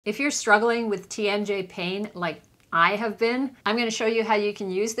If you're struggling with TMJ pain like I have been, I'm going to show you how you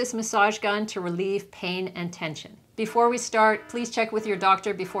can use this massage gun to relieve pain and tension. Before we start, please check with your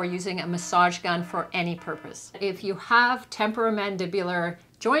doctor before using a massage gun for any purpose. If you have temporomandibular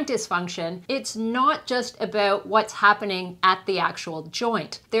joint dysfunction, it's not just about what's happening at the actual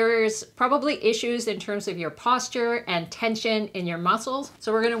joint. There's probably issues in terms of your posture and tension in your muscles.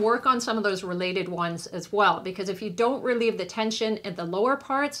 So we're going to work on some of those related ones as well, because if you don't relieve the tension at the lower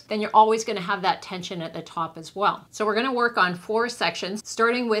parts, then you're always going to have that tension at the top as well. So we're going to work on 4 sections,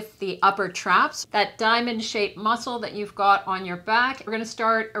 starting with the upper traps, that diamond-shaped muscle that you've got on your back. We're going to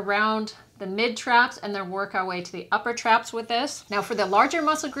start around the mid traps and then work our way to the upper traps with this. Now for the larger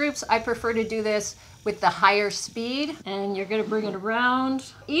muscle groups, I prefer to do this with the higher speed, and you're going to bring it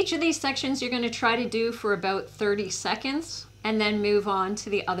around. Each of these sections you're going to try to do for about 30 seconds and then move on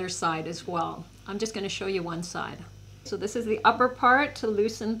to the other side as well. I'm just going to show you one side. So this is the upper part to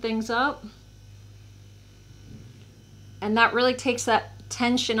loosen things up. And that really takes that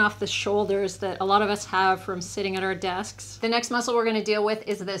tension off the shoulders that a lot of us have from sitting at our desks. The next muscle we're going to deal with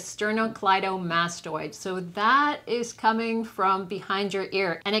is the sternocleidomastoid. So that is coming from behind your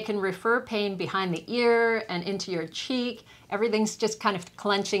ear, and it can refer pain behind the ear and into your cheek. Everything's just kind of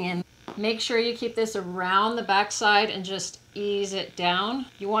clenching in. Make sure you keep this around the backside and just ease it down.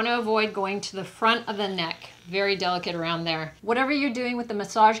 You want to avoid going to the front of the neck. Very delicate around there. Whatever you're doing with the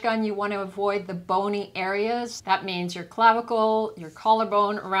massage gun, you want to avoid the bony areas. That means your clavicle, your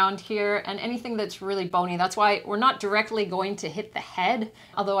collarbone around here, and anything that's really bony. That's why we're not directly going to hit the head,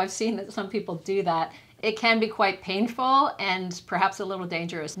 although I've seen that some people do that. It can be quite painful and perhaps a little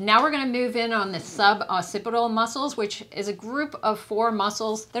dangerous. Now we're going to move in on the sub-occipital muscles, which is a group of 4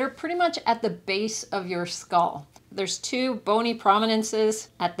 muscles that are pretty much at the base of your skull. There's 2 bony prominences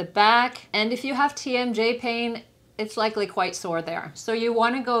at the back, and if you have TMJ pain, it's likely quite sore there. So you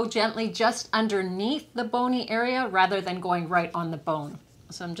want to go gently just underneath the bony area rather than going right on the bone.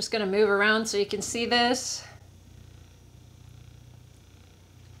 So I'm just going to move around so you can see this.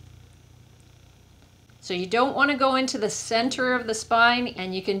 So you don't want to go into the center of the spine,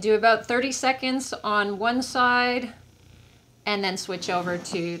 and you can do about 30 seconds on one side and then switch over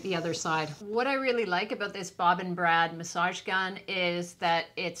to the other side. What I really like about this Bob and Brad massage gun is that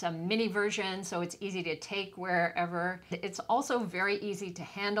it's a mini version, so it's easy to take wherever. It's also very easy to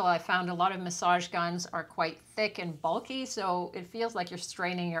handle. I found a lot of massage guns are quite thick and bulky, so it feels like you're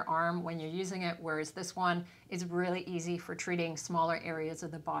straining your arm when you're using it, whereas this one is really easy for treating smaller areas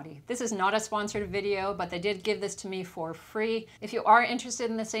of the body. This is not a sponsored video, but they did give this to me for free. If you are interested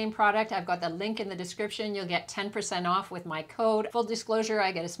in the same product, I've got the link in the description. You'll get 10% off with my code. Full disclosure,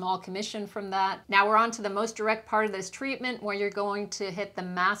 I get a small commission from that. Now we're on to the most direct part of this treatment, where you're going to hit the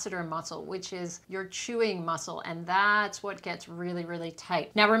masseter muscle, which is your chewing muscle, and that's what gets really, really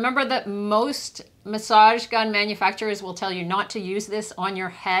tight. Now remember that most massage gun manufacturers will tell you not to use this on your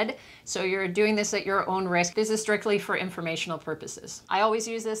head, so you're doing this at your own risk. This is strictly for informational purposes. I always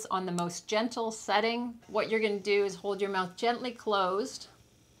use this on the most gentle setting. What you're going to do is hold your mouth gently closed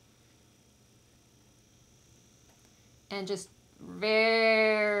and just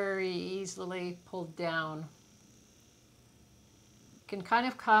very easily pull down. You can kind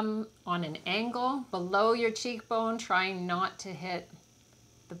of come on an angle below your cheekbone, trying not to hit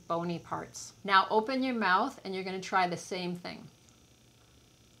the bony parts. Now open your mouth and you're going to try the same thing.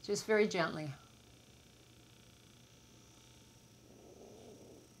 Just very gently.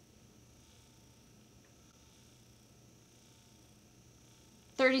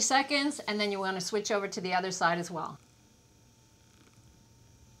 "30 seconds, and then you want to switch over to the other side as well.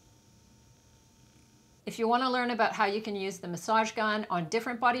 If you want to learn about how you can use the massage gun on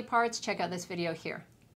different body parts, check out this video here.